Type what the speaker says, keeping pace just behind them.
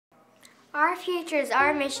Our future is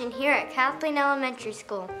our mission here at Kathleen Elementary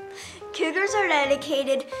School. Cougars are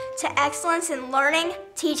dedicated to excellence in learning,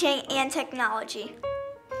 teaching, and technology.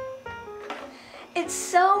 It's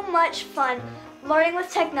so much fun learning with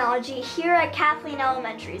technology here at Kathleen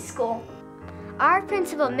Elementary School. Our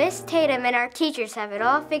principal, Miss Tatum, and our teachers have it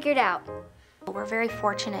all figured out. We're very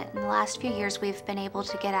fortunate. In the last few years, we've been able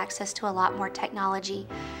to get access to a lot more technology.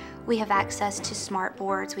 We have access to smart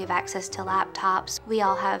boards, we have access to laptops. We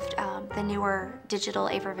all have the newer digital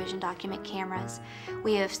AverVision document cameras.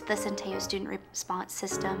 We have the Centeo student response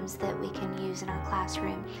systems that we can use in our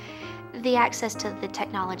classroom. The access to the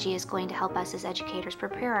technology is going to help us as educators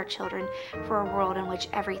prepare our children for a world in which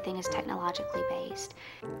everything is technologically based.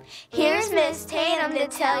 Here's Miss Tatum to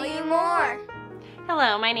tell you more.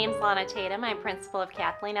 Hello, my name's Lana Tatum. I'm principal of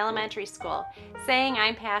Kathleen Elementary School. Saying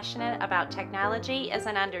I'm passionate about technology is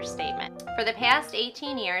an understatement. For the past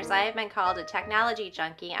 18 years, I have been called a technology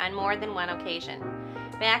junkie on more than one occasion.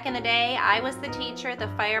 Back in the day, I was the teacher the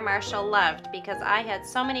fire marshal loved because I had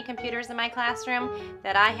so many computers in my classroom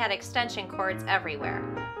that I had extension cords everywhere.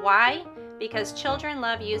 Why? Because children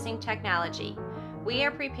love using technology. We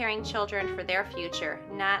are preparing children for their future,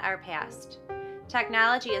 not our past.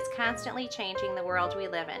 Technology is constantly changing the world we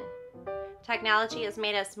live in. Technology has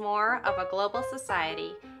made us more of a global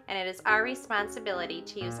society, and it is our responsibility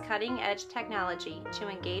to use cutting-edge technology to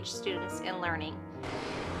engage students in learning.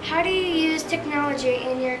 How do you use technology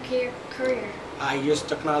in your career? I use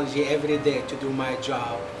technology every day to do my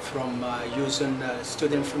job, from using the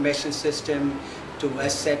student information system to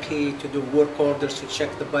SAP, to do work orders, to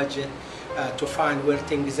check the budget, to find where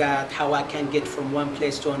things at, how I can get from one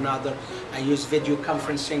place to another. I use video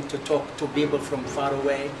conferencing to talk to people from far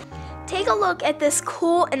away. Take a look at this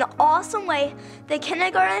cool and awesome way that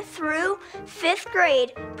kindergarten through 5th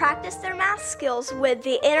grade practice their math skills with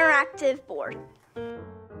the interactive board.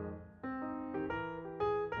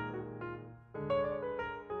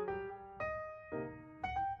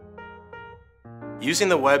 Using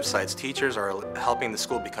the websites, teachers are helping the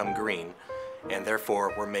school become green, and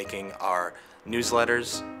therefore we're making our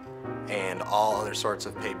newsletters and all other sorts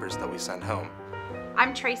of papers that we send home.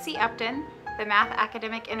 I'm Tracy Upton, the Math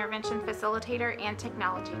Academic Intervention Facilitator and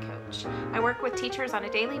Technology Coach. I work with teachers on a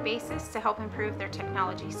daily basis to help improve their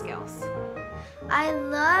technology skills. I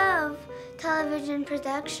love television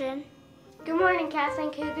production. Good morning,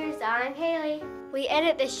 Kathleen Cougars. I'm Haley. We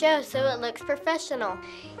edit the show so it looks professional.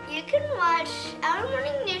 You can watch our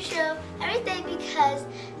morning news show every day because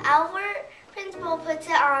our principal puts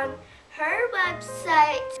it on her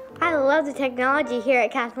website. I love the technology here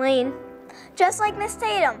at Kathleen. Just like Miss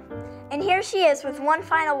Tatum. And here she is with one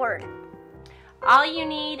final word. All you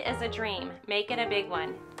need is a dream. Make it a big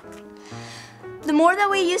one. The more that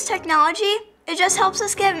we use technology, it just helps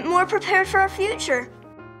us get more prepared for our future.